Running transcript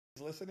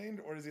listening,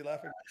 or is he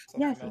laughing at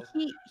Yes,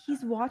 something else?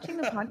 he's watching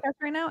the podcast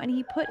right now, and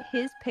he put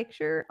his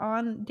picture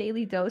on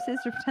Daily Doses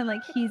to pretend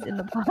like he's in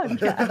the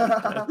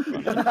podcast.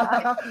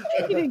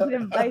 He didn't get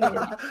invited.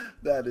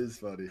 That is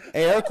funny.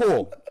 Hey, they're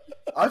cool.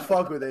 I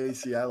fuck with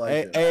AAC. I like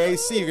it. Hey,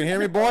 AAC, you can hear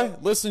me, boy?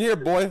 Listen here,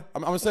 boy.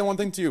 I'm gonna say one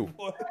thing to you.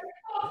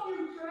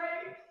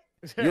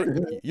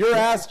 Your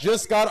ass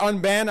just got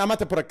unbanned. I'm about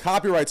to put a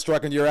copyright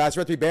strike on your ass. You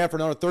have to be banned for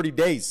another 30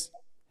 days.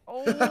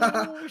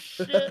 Oh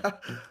shit.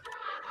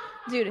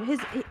 Dude,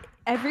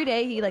 every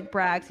day he like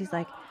brags. He's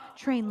like,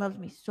 Train loves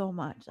me so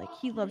much. Like,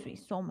 he loves me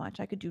so much.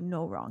 I could do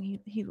no wrong.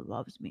 He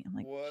loves me. I'm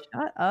like, What?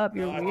 Shut up.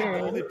 You're I think weird.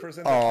 the only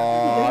person that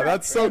Oh,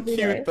 that's so Every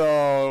day. cute,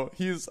 though.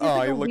 He's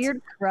Like he a looks.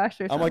 weird crush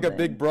or something. I'm like a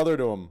big brother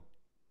to him.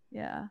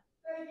 Yeah.